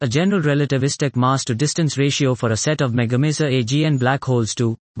A general relativistic mass-to-distance ratio for a set of megamaser AGN black holes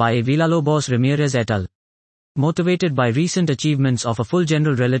 2, by A. Villalobos-Ramirez et al. Motivated by recent achievements of a full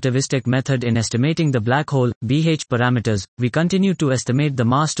general relativistic method in estimating the black hole, BH parameters, we continue to estimate the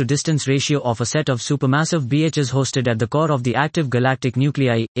mass-to-distance ratio of a set of supermassive BHs hosted at the core of the active galactic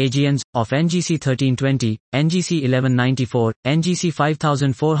nuclei, AGNs, of NGC 1320, NGC 1194, NGC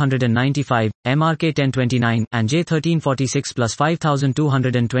 5495, MRK 1029, and J 1346 plus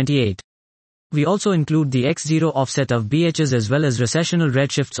 5228. We also include the X0 offset of BHs as well as recessional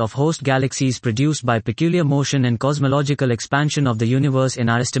redshifts of host galaxies produced by peculiar motion and cosmological expansion of the universe in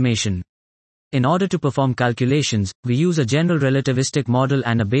our estimation. In order to perform calculations, we use a general relativistic model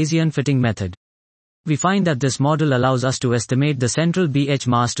and a Bayesian fitting method. We find that this model allows us to estimate the central BH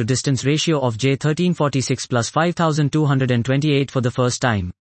mass-to-distance ratio of J 1346 plus 5228 for the first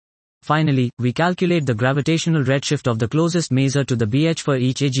time. Finally, we calculate the gravitational redshift of the closest maser to the BH for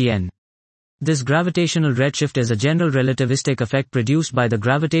each AGN. This gravitational redshift is a general relativistic effect produced by the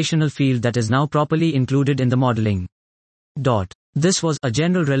gravitational field that is now properly included in the modeling. This was a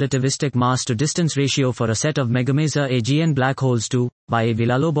general relativistic mass-to-distance ratio for a set of megamaser AGN black holes 2, by A.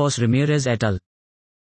 Villalobos-Ramirez et al.